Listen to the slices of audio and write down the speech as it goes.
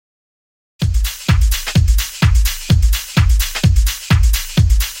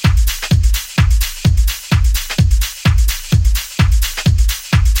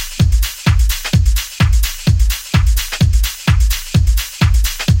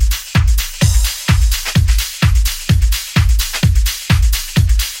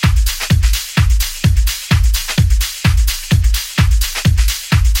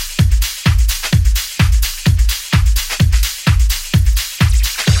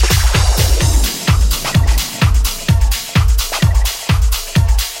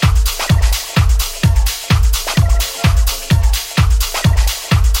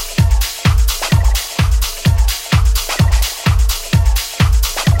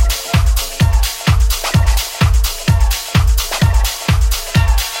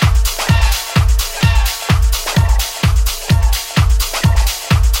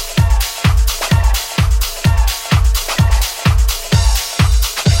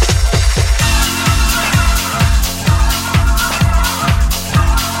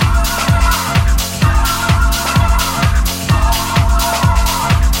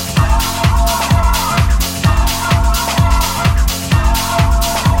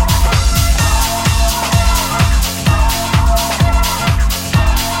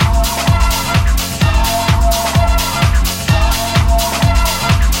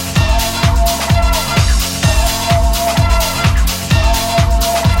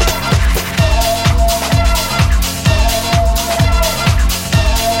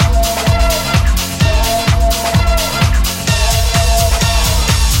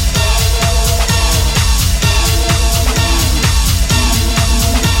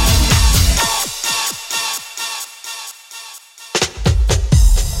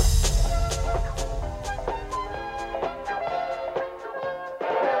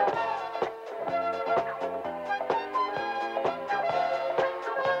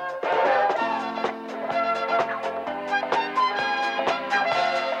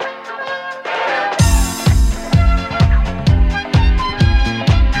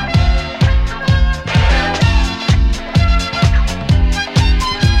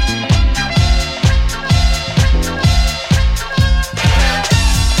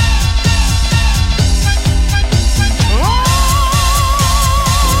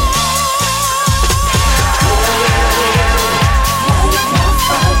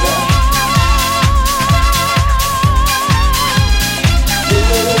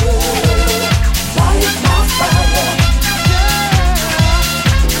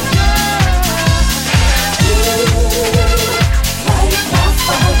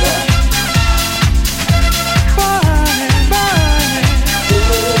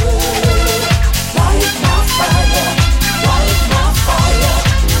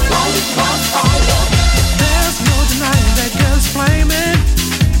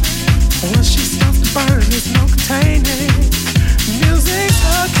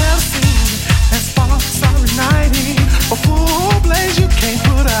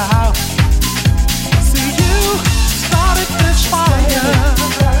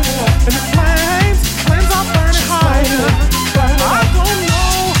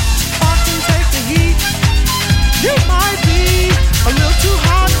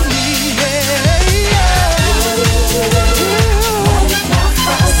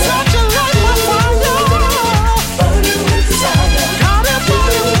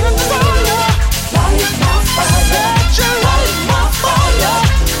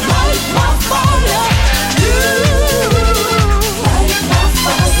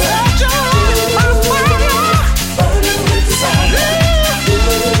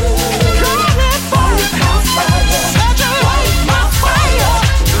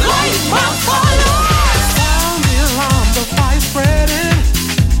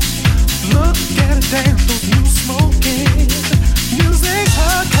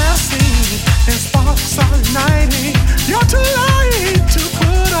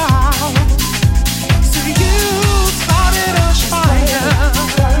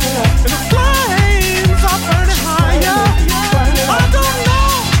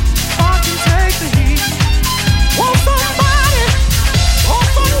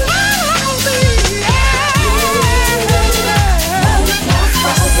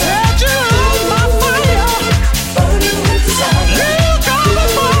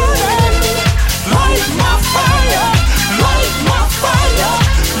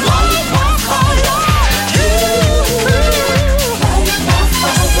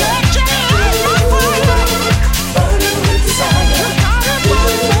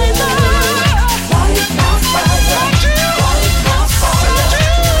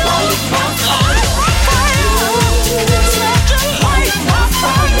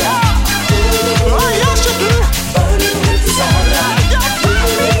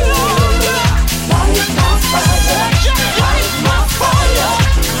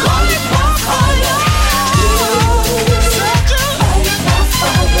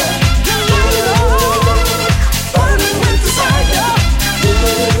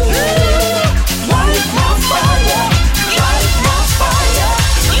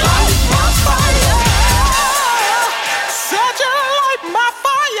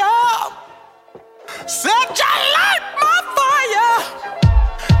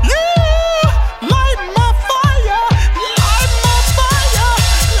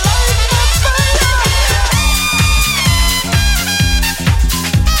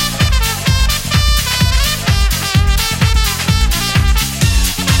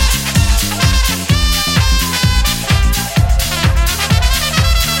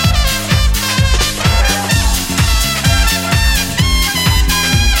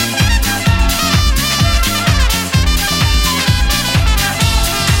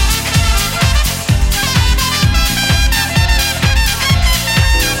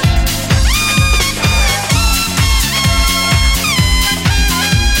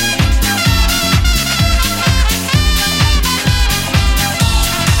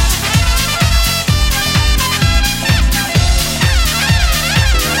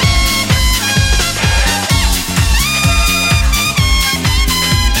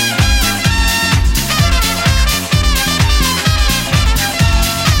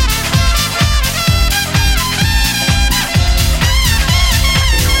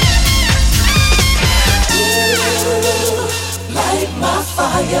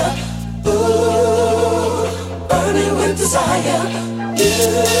fire. Ooh, burning with desire. You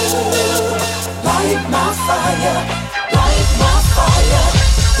light my fire, light my fire,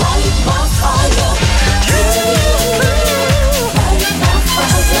 light my fire. You light my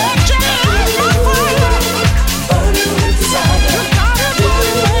fire, burning with desire. You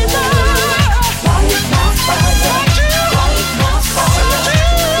light my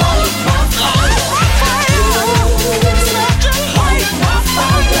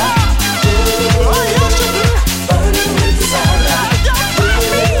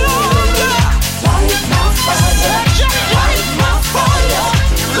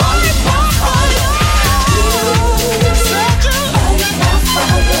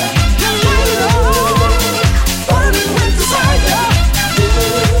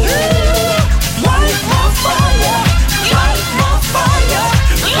fire, light my fire,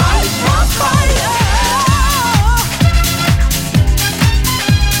 light my fire.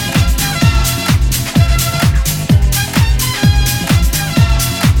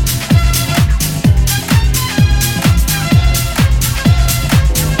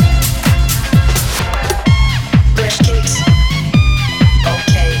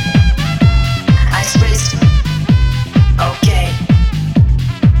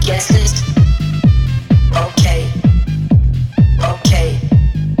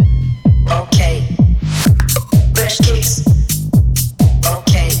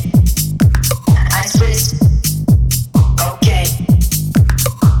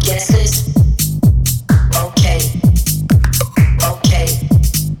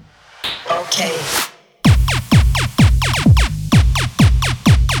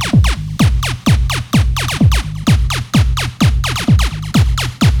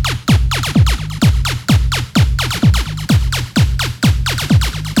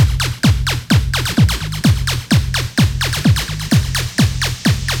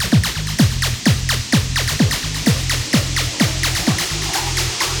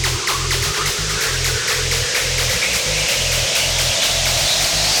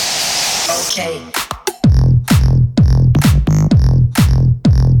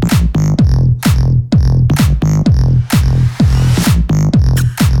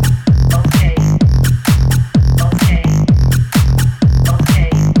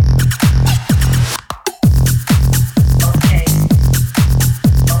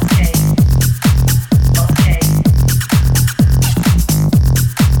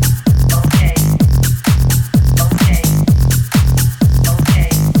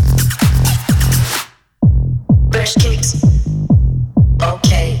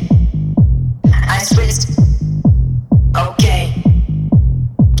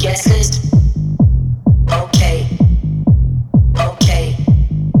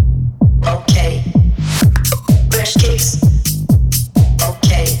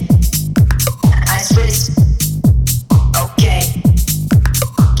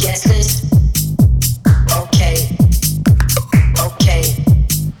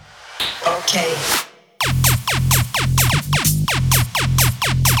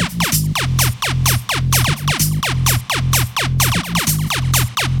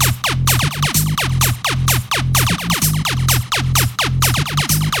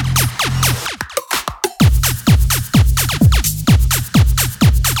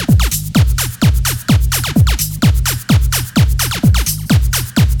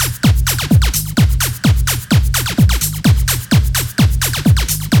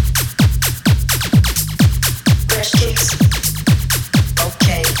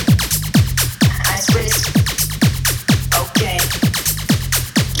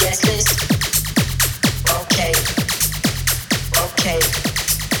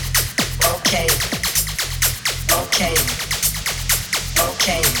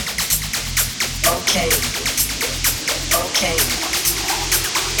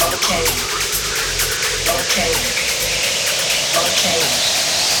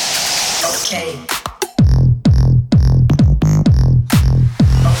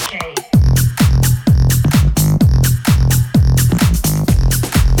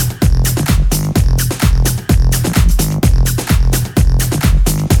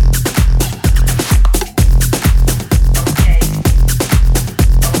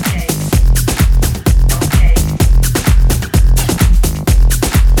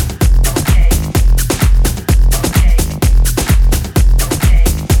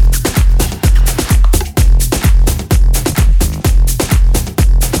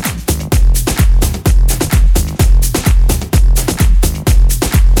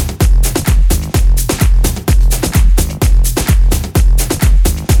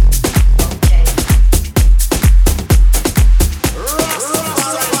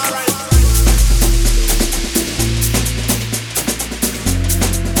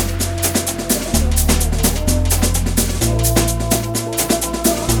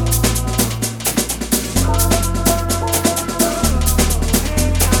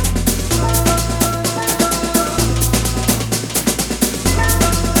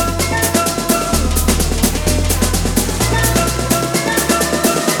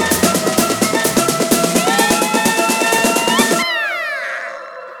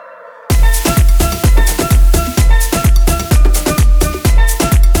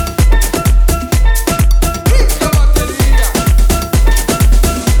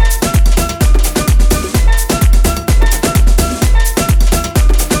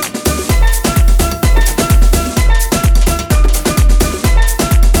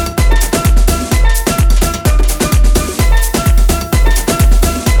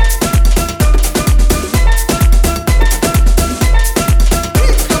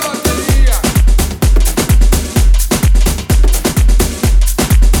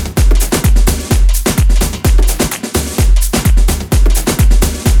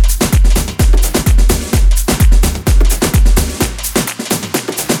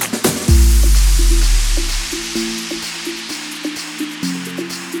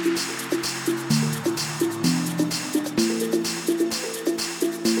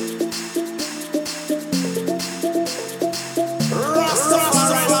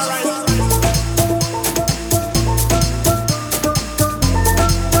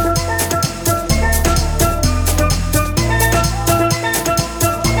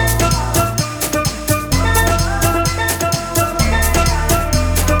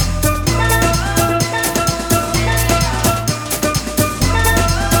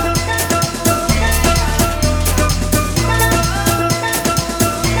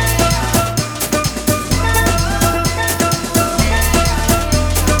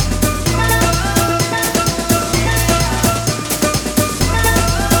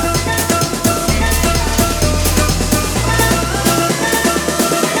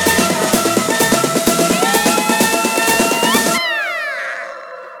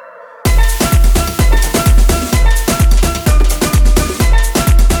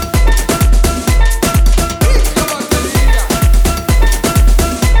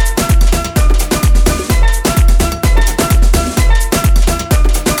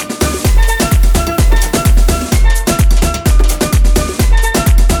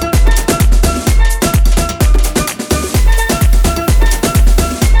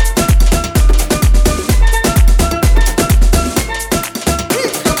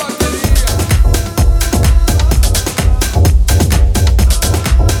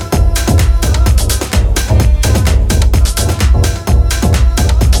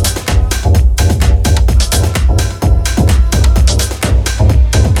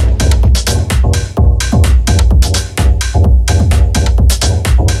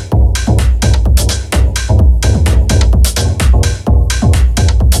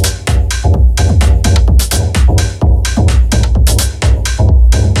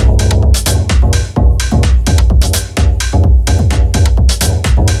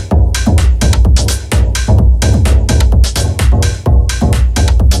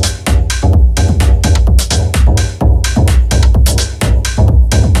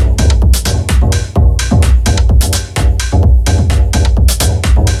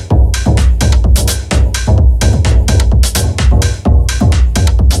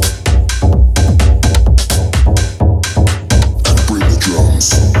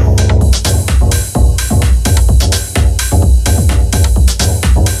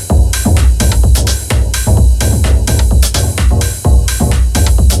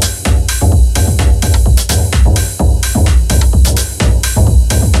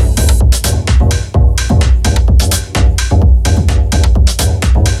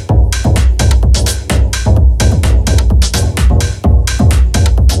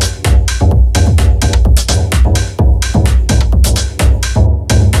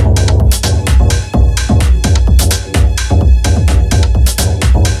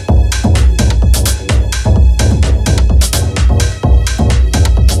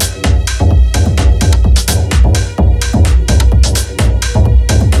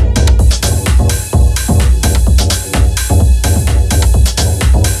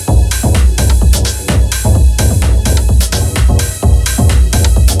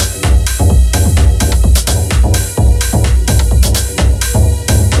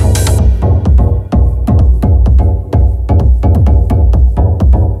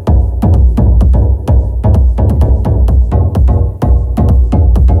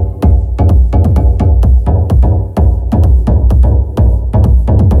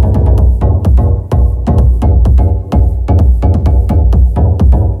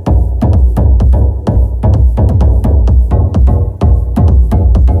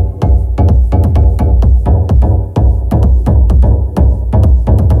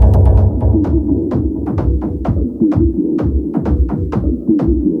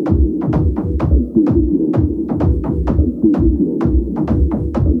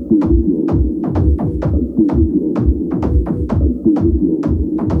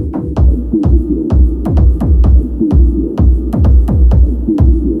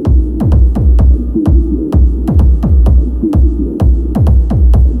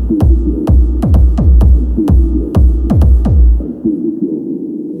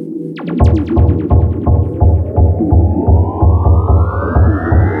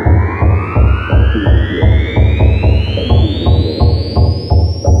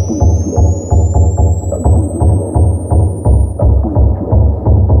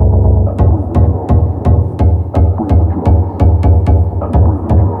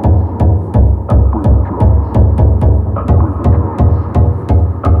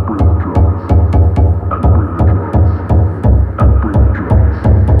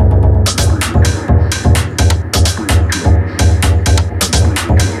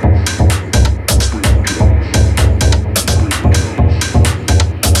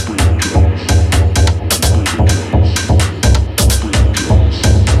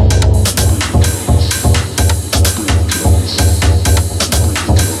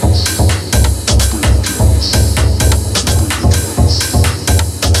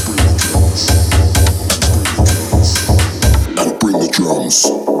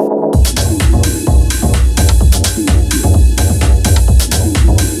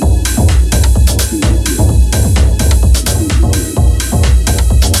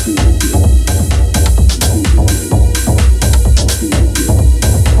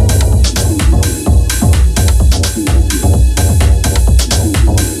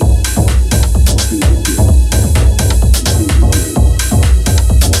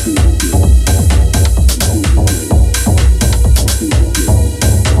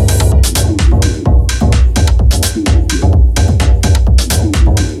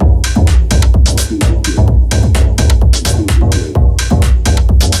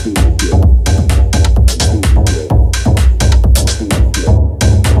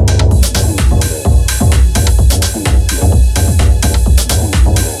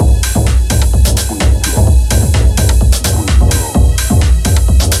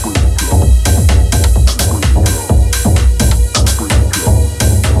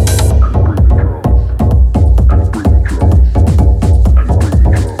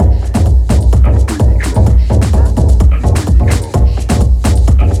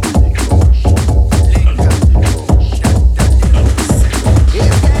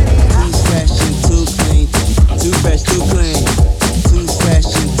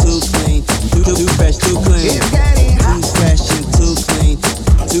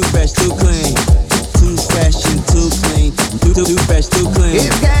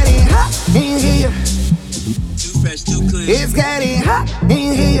 It's getting hot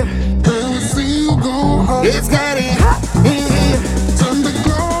in here. It's getting hot in here.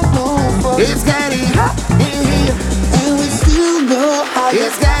 It's getting hot in here. And we still go higher.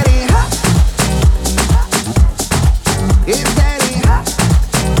 It's getting hot. It's getting hot.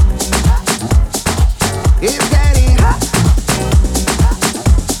 It's getting hot.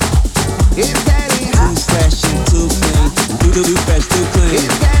 It's getting hot. Too fresh and too clean. Too fresh, too clean. clean.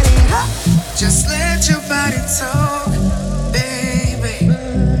 It's getting hot. Just let your body talk, baby.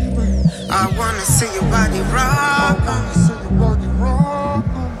 I wanna see your body rock.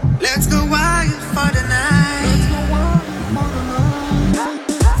 Let's go wild for the night.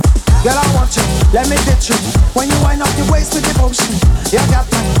 Girl, I want you, let me get you. When you wind up your waist with devotion, you got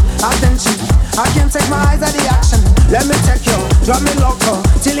my attention. I can't take my eyes out the action. Let me take you, drop me loco.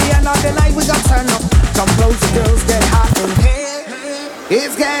 Till the end of the night we got turn up. Come close, the girls get hot in here.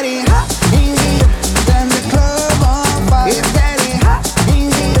 It's getting hot in here. Then the club on fire. It's getting hot in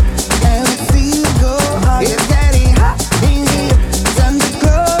here. And we feel go high. It's getting hot in here. Then the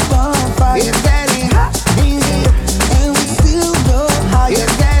club on fire. It's getting hot in here. And we feel go high.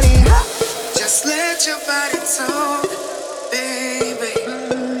 It's getting hot. Just let your body talk, baby.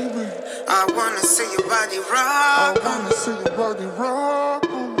 I wanna see your body rock.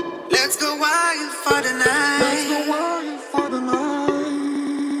 Let's go wild for the night.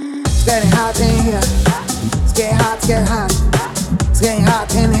 It's getting hot in here. It's getting hot, it's getting hot. It's getting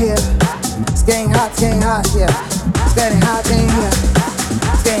hot in here. It's getting hot, yeah. It's getting hot in here.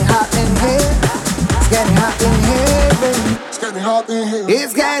 It's getting hot in here. It's getting hot in here, baby. It's getting hot in here.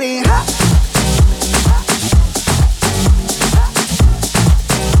 It's getting hot.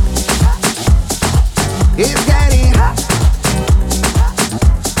 It's getting hot.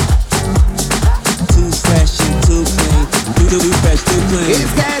 Too fresh and too clean. Too fresh, too clean.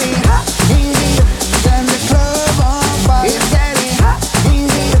 It's getting hot in here. Then the club on fire. It's getting hot in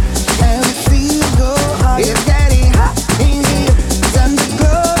here. And we feel go high. It's getting hot in here. Then the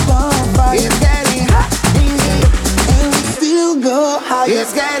club on fire. It's getting hot in here. And we feel go high.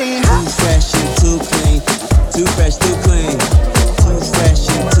 It's getting hot. Too fresh and too clean. Too fresh, too clean. Too fresh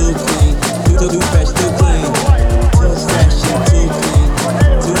and too clean. Too fresh, too clean. Too fresh and too clean.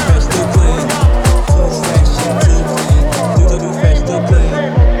 Too fresh, too clean. Too fresh and too clean. Too fresh, too clean.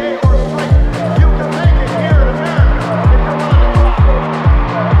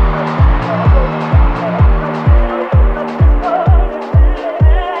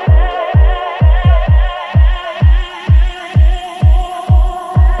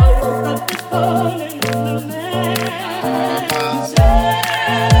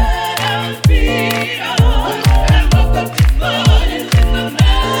 Set our feet on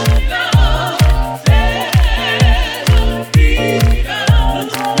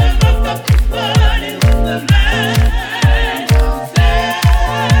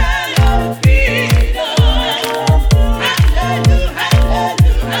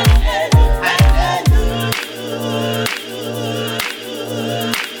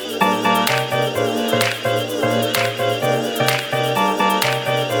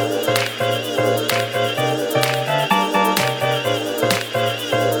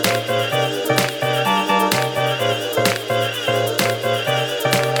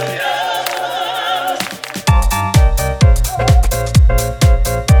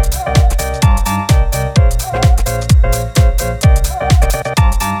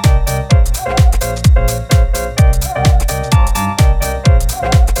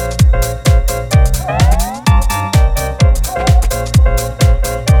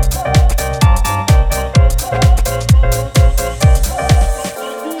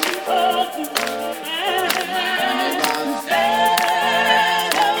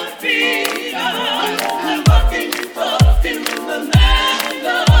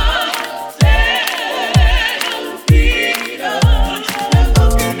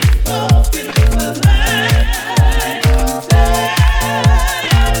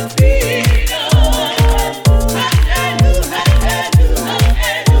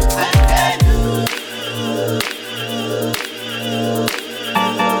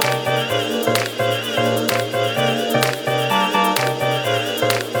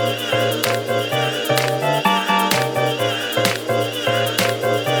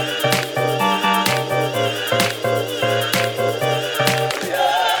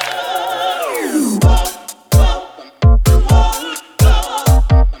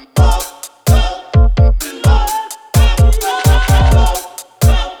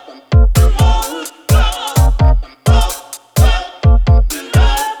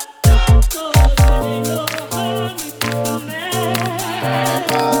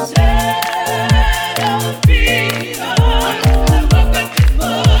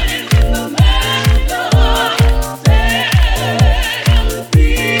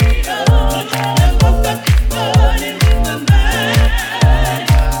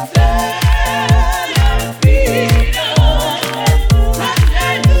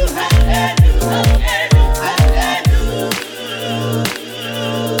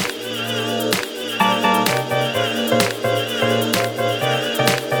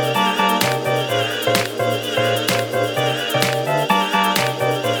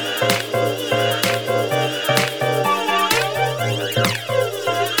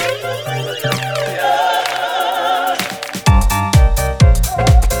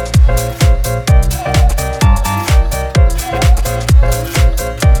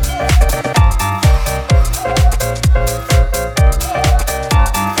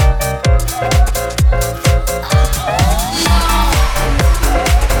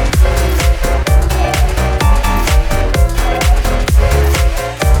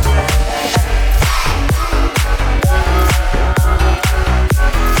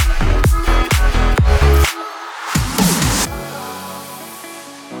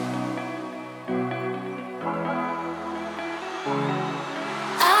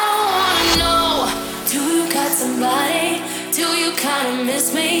kinda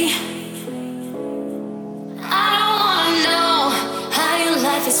miss me? I don't wanna know how your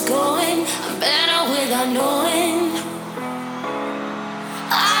life is going. I'm better without knowing.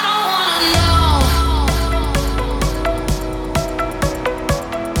 I don't wanna know.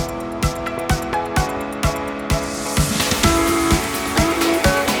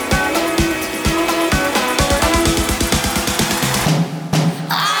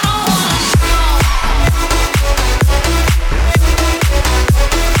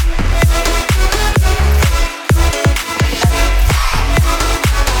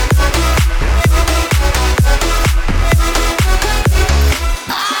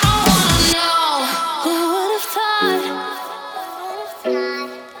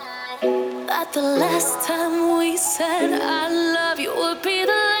 The last time we said I love you would be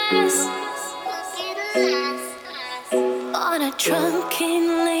the last. On a drunken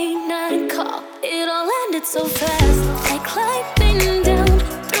late night call, it all ended so fast. Like lightning down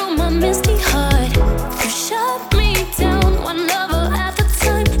through my misty heart. You shut me down, one lover at the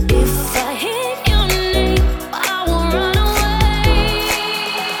time. If I hear your name, I will run away.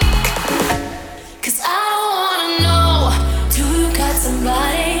 'Cause I don't wanna know, do you got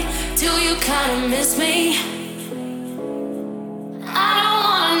somebody? Do you kinda miss me? I don't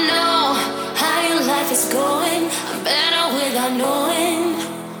wanna know how your life is going. I'm better without knowing.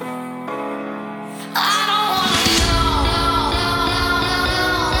 I don't wanna know.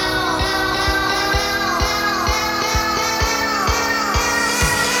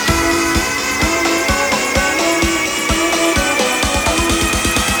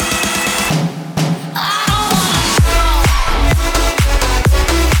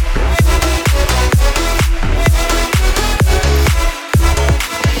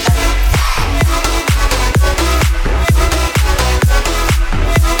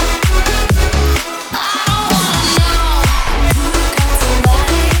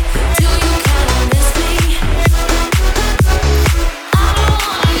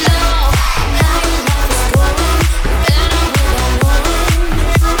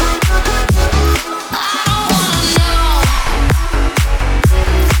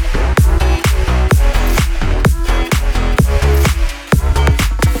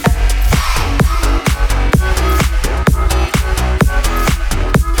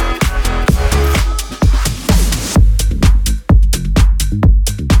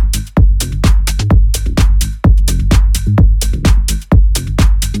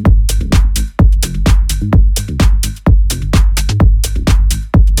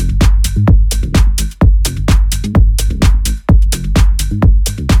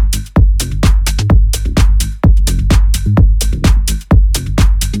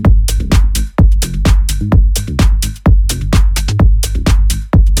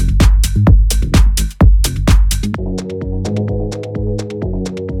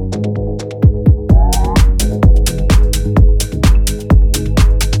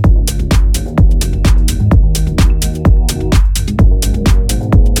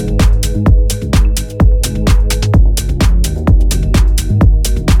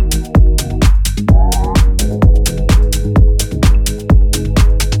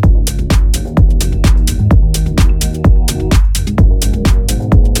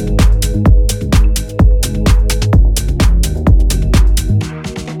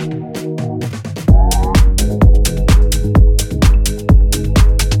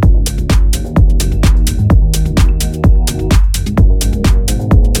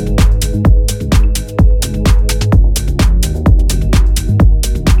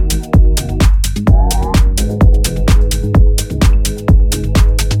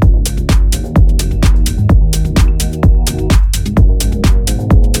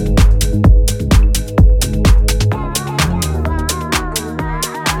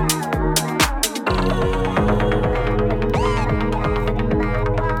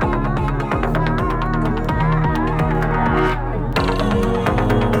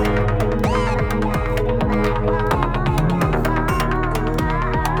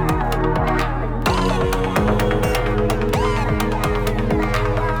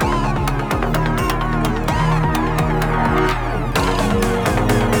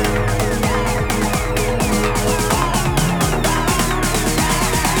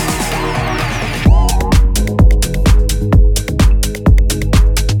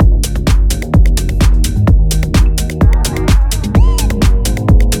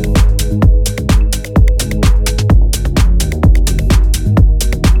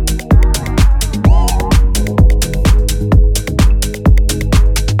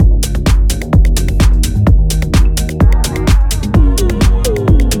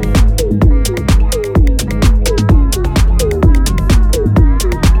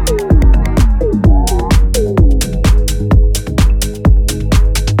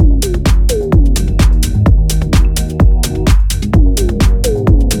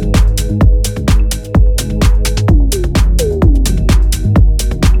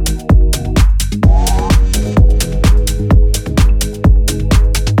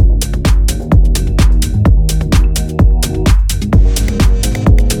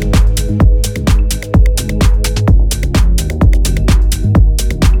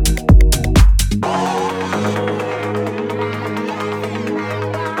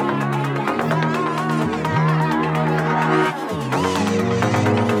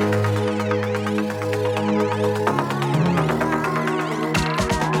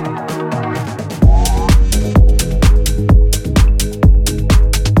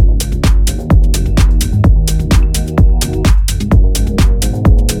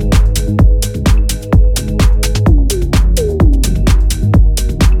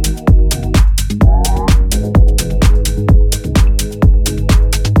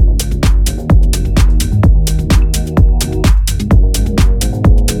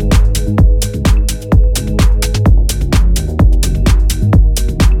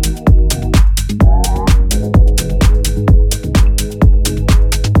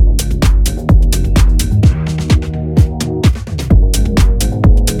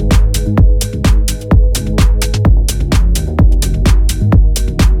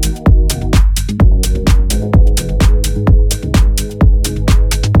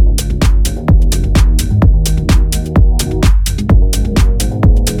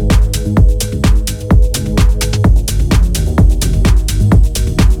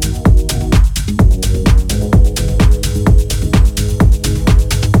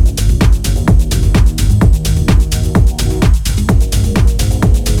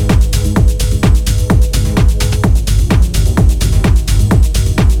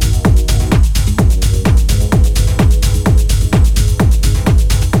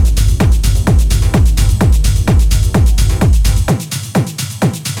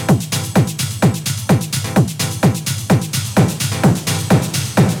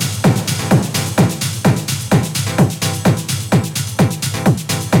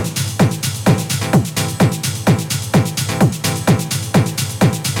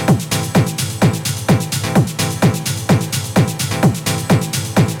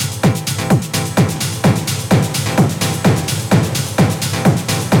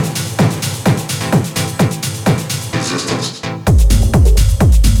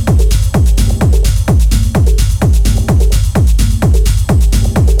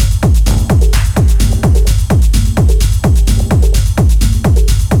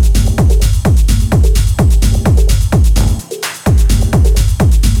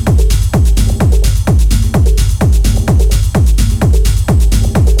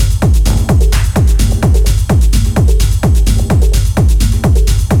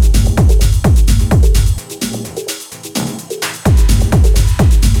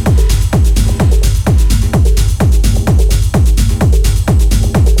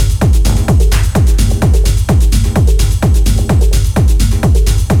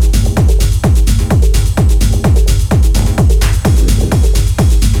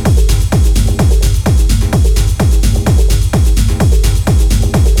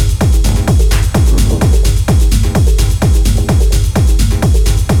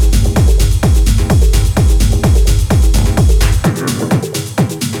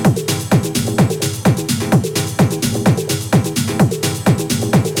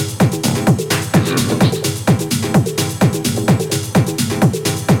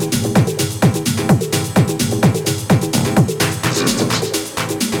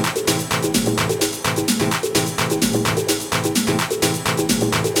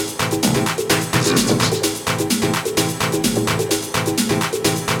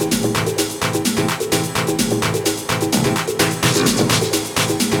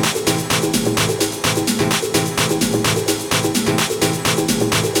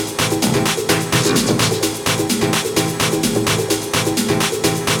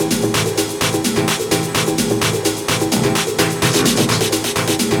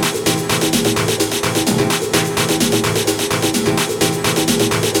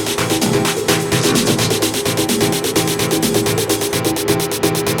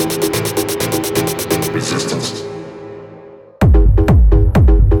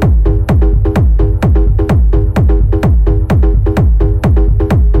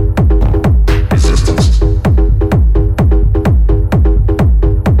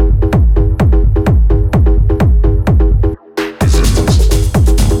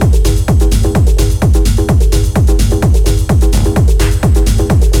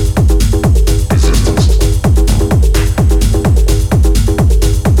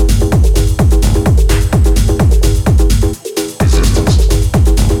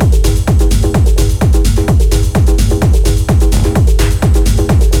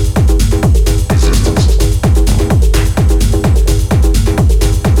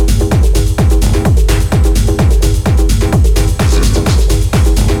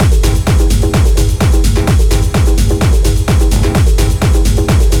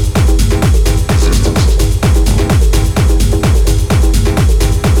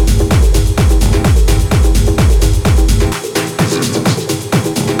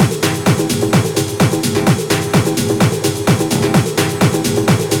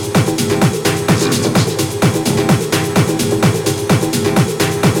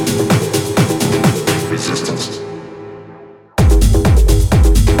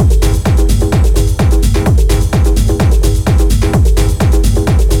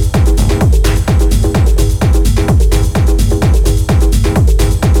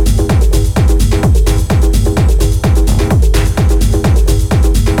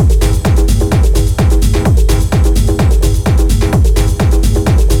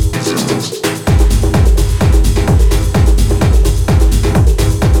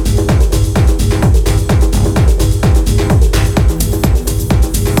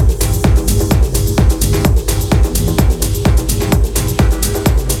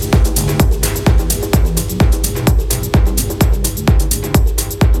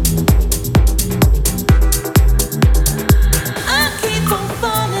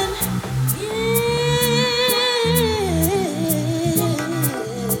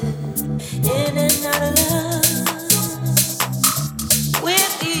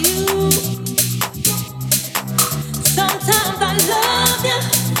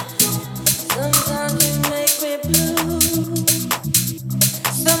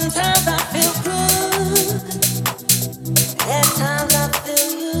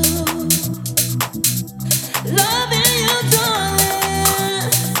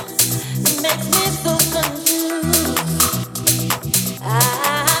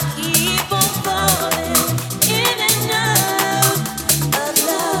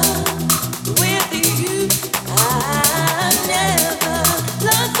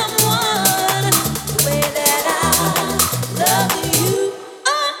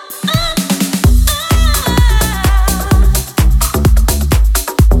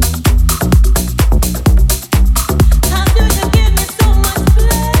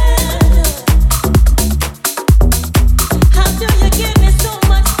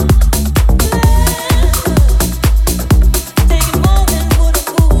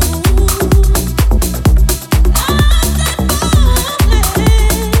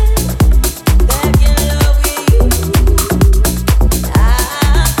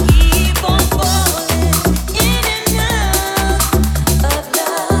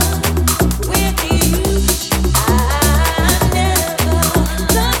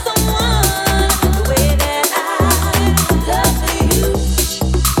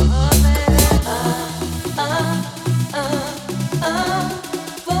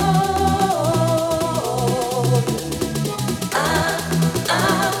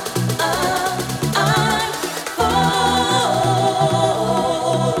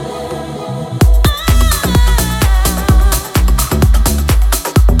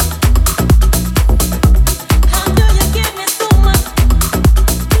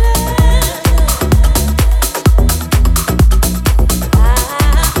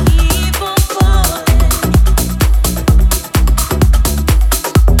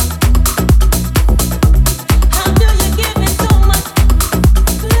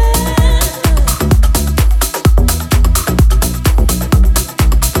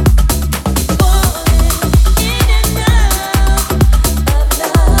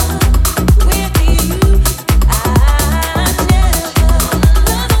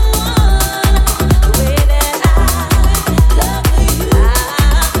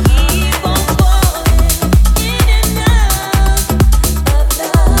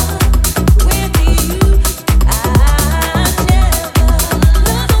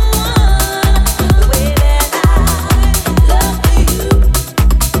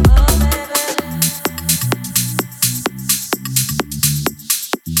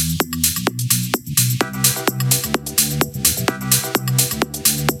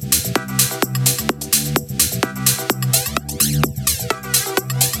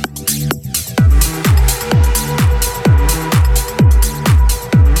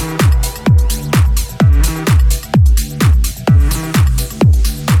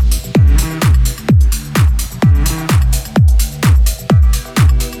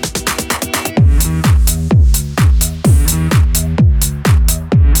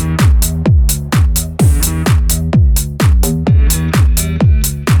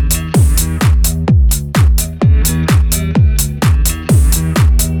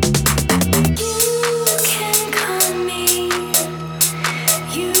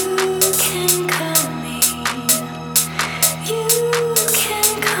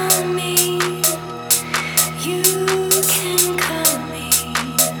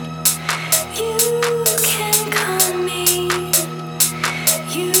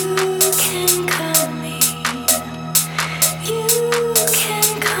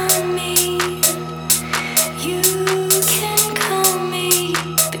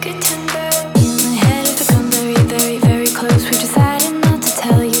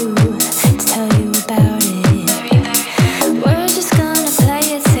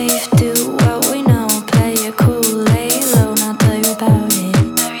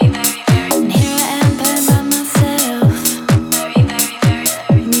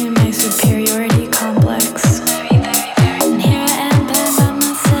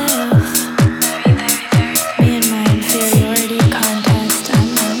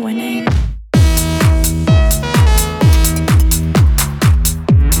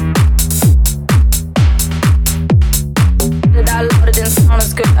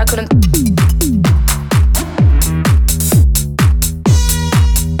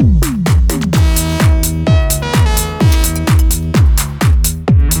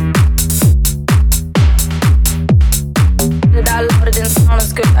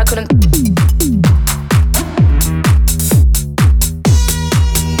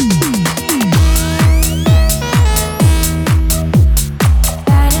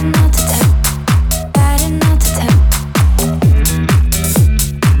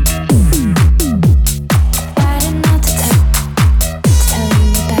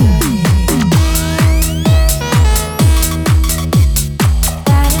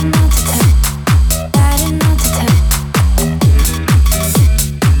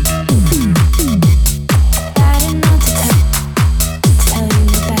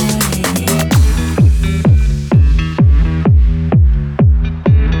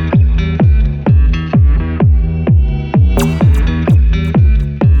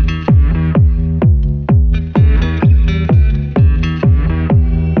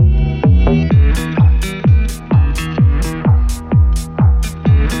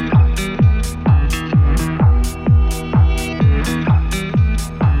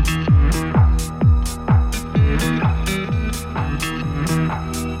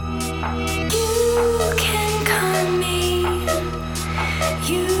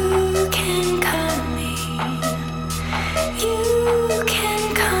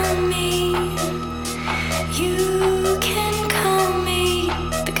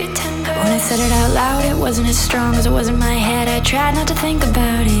 Wasn't as strong as it was in my head. I tried not to think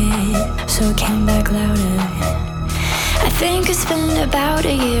about it, so it came back louder. I think it's been about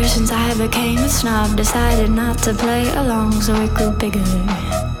a year since I became a snob. Decided not to play along, so it grew bigger.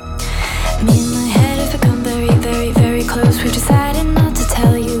 Me and my head have become very, very, very close. We decided not to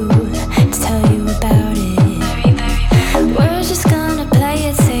tell you about it. We're just gonna play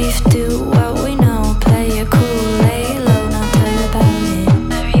it safe, do what we know, play it cool, lay low, not tell you about it.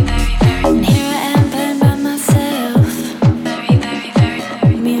 And here I am playing by myself,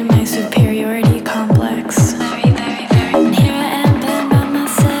 me and my superiority complex. And here I am playing by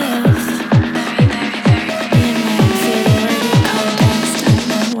myself, me and my inferiority context. I'm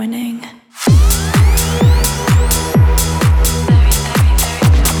not winning.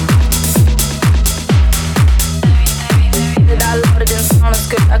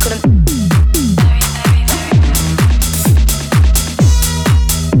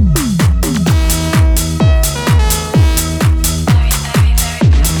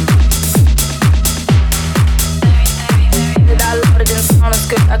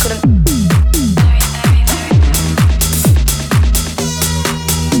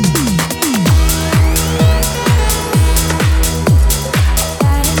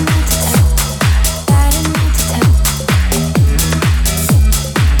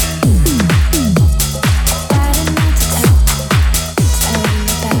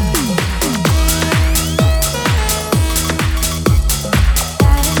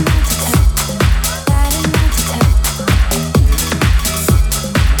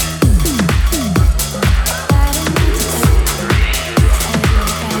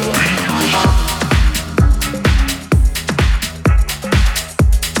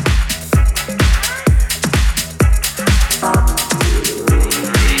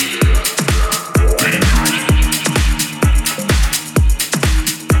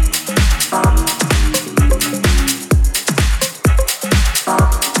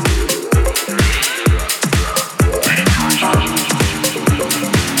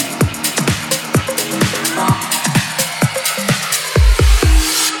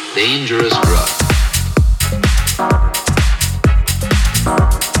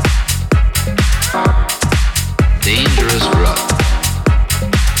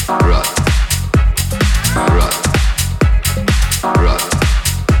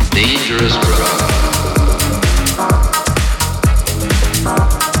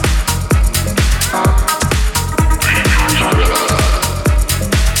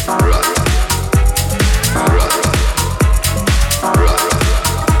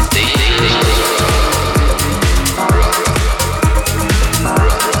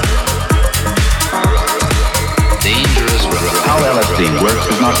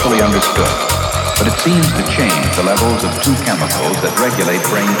 understood, but it seems to change the levels of two chemicals that regulate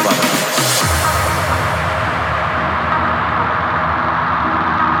brain function.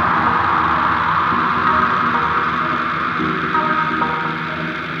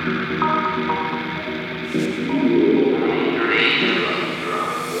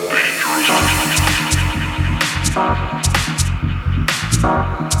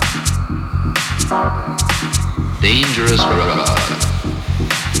 Dangerous drug.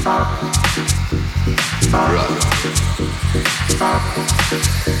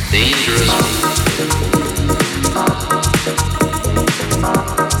 Dangerous.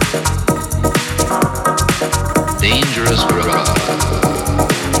 Dangerous drug.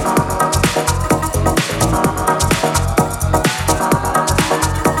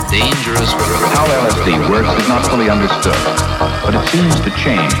 Dangerous drug. How LSD works is not fully understood, but it seems to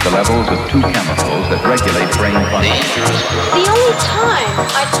change the levels of two chemicals that regulate brain function. The only time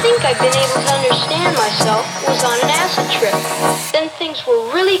I think I've been able to understand myself was on an acid trip. Then things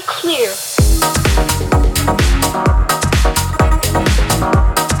were really clear.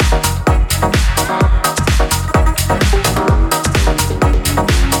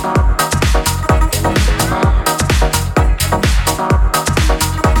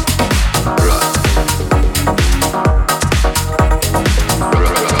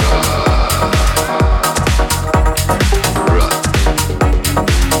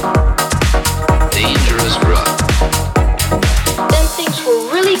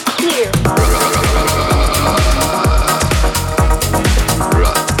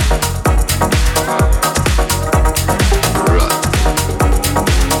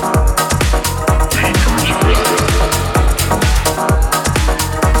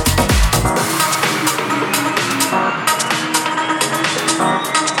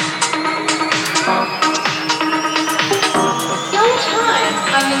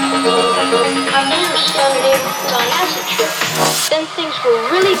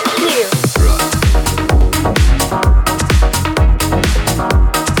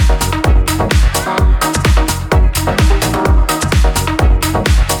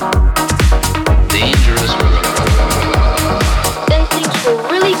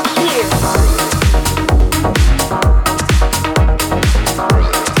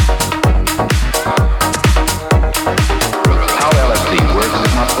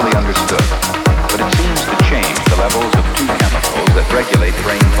 But it seems to change the levels of two chemicals that regulate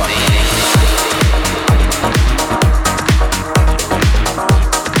brain function.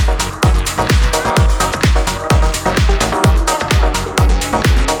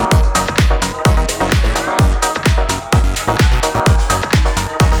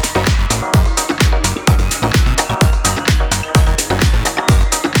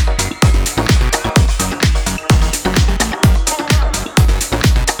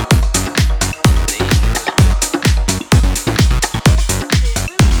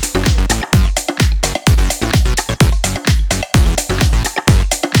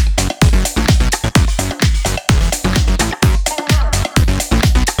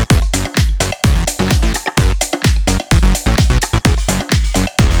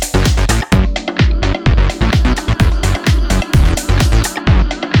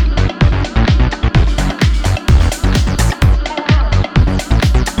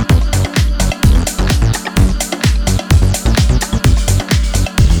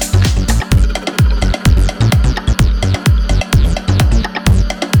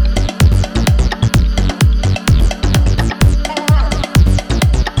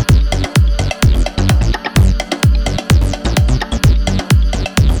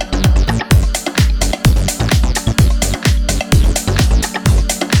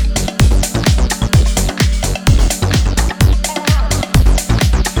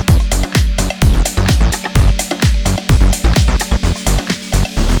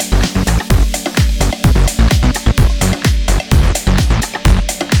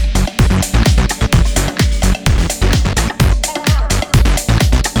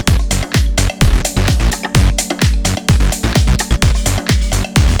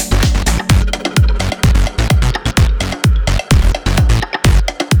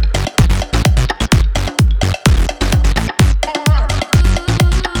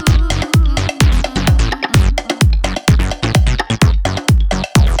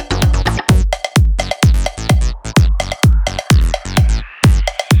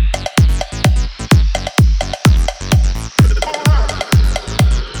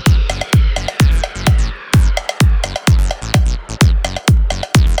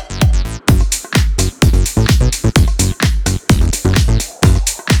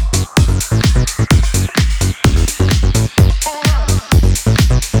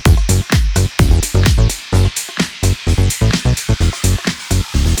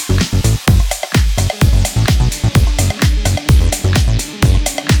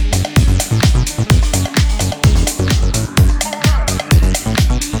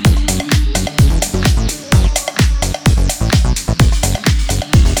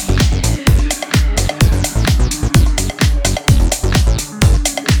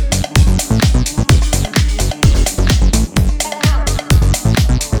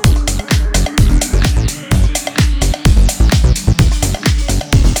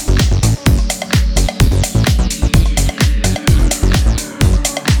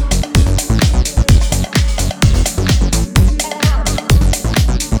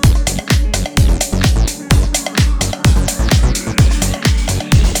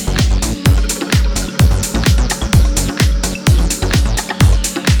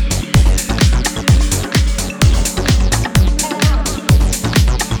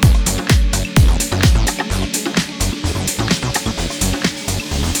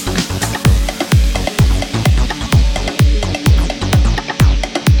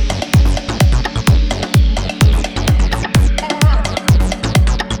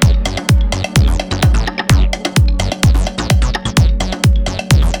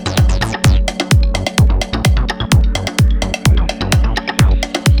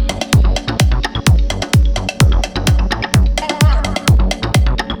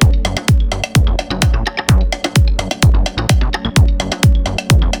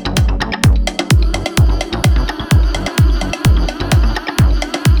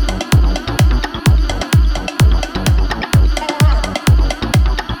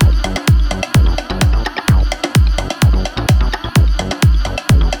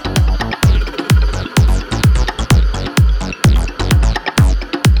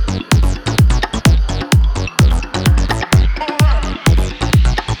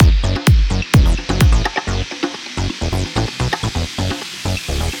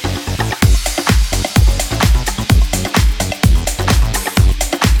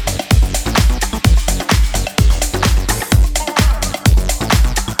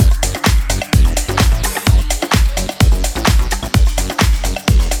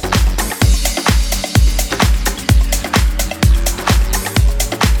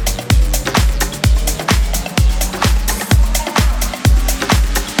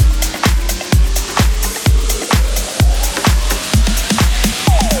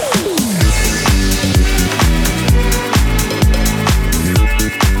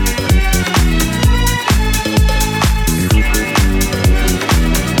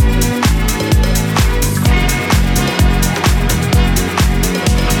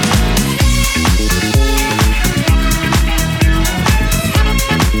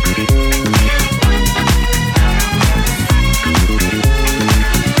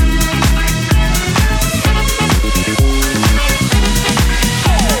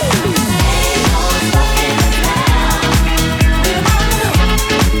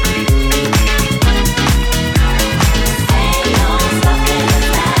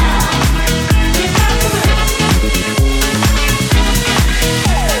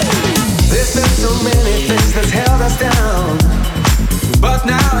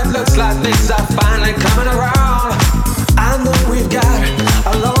 like things are finally coming around. I know we've got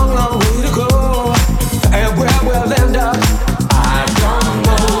a long, long way to go, and where we'll end up, I don't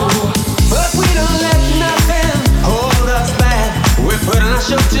know. But we don't let nothing hold us back. We're putting our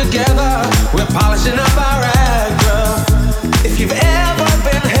show together. We're polishing up our act, girl. If you've ever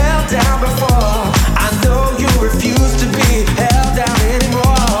been held down before, I know you refuse to be held down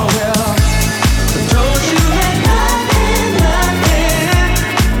anymore. Well, don't you let nothing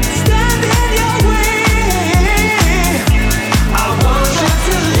stand in your way. I want you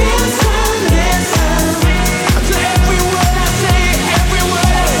to listen to every word I say, every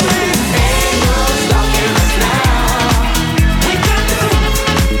word I say. Ain't no stopping us now. We got to.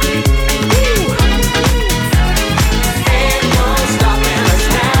 Ain't no stopping us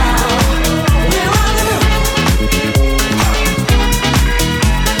now. We're on the move.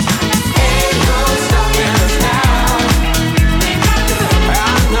 Ain't no stopping us now. We got to.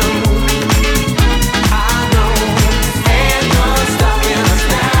 I know. Ain't no stopping us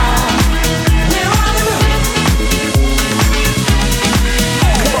now. We're on the move.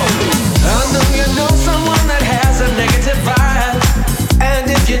 I know you know someone that has a negative vibe, and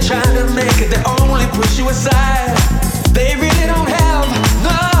if you're trying to make it, they only push you aside. They really don't have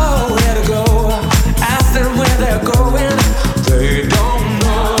nowhere to go. Ask them where they're going, they don't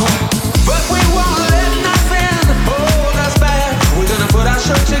know. But we won't let nothing hold us back. We're gonna put our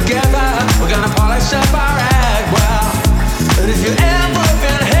show together. We're gonna polish up our act. Well, and if you've ever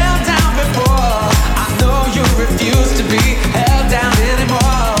been held down before, I know you refuse to be held down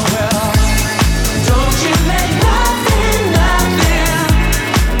anymore. Well, don't you let nothing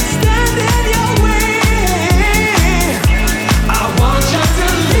stand in your way. I want you to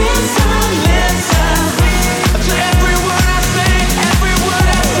listen to every word I say, every word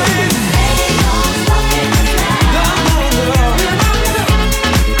I say. Ain't no stopping us now. No.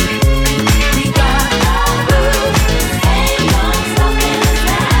 We got the groove. Ain't no stopping us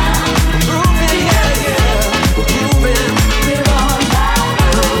now. Moving, yeah. We're moving. We're on the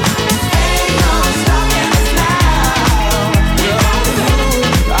move. Ain't no stopping us now. We're on the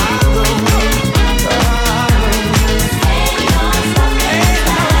move. I know. Ain't no stopping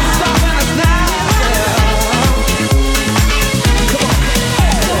us now.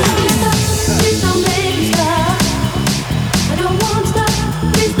 Please don't make me stop. I don't want to stop.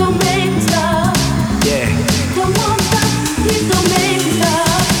 Please don't make me stop. Yeah, Don't want to stop. Please don't make me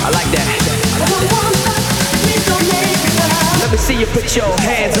stop. I like that. I don't want to stop. Please don't make me stop. Let me see you put your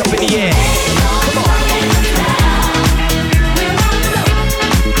hands up in the air. Come on. We're on the move.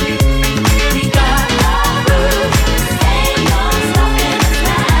 We got the groove. Ain't no stopping us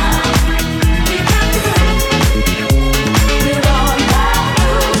now. We got the groove. We're on the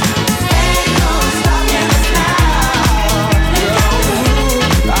move. Ain't no stopping us now. We got the groove.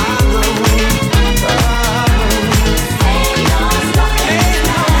 Ain't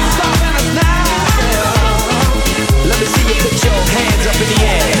no stopping us now. Let me see you put your hands up in the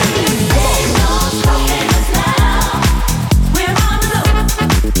air. Come on.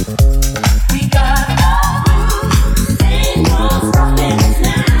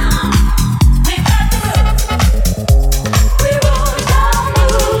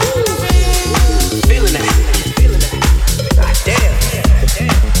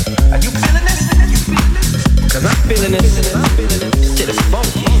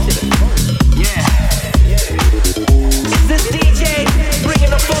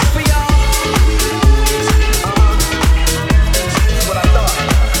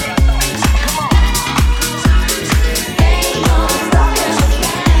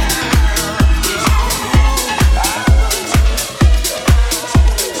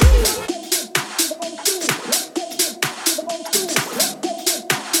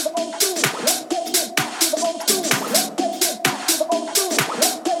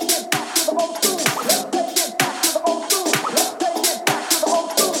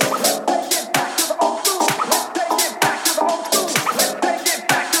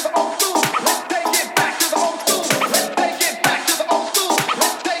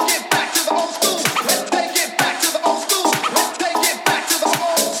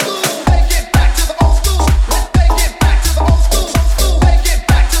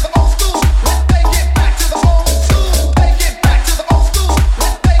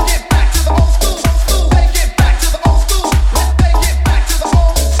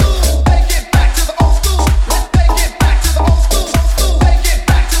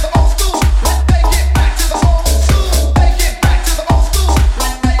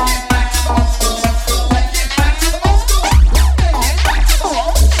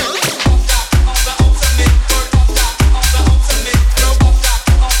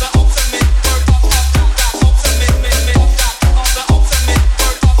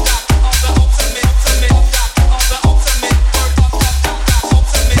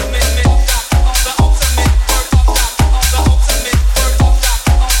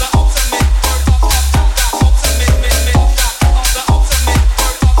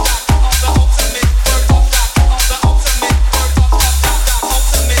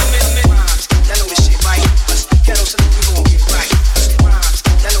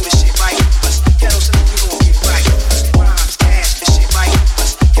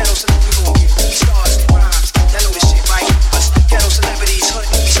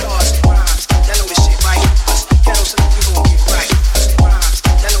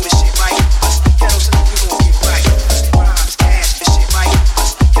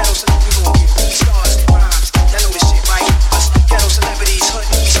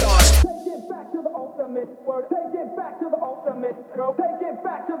 it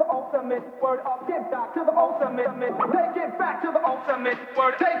back to the ultimate. Word up, get back to the ultimate. Take it back to the ultimate.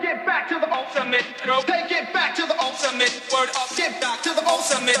 Word, take it back to the ultimate. Girl, take it back to the ultimate. Word up, get back to the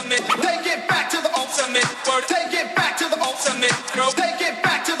ultimate. Take it back to the ultimate. Word, take it back to the ultimate. Girl, take it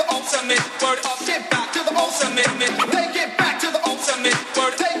back to the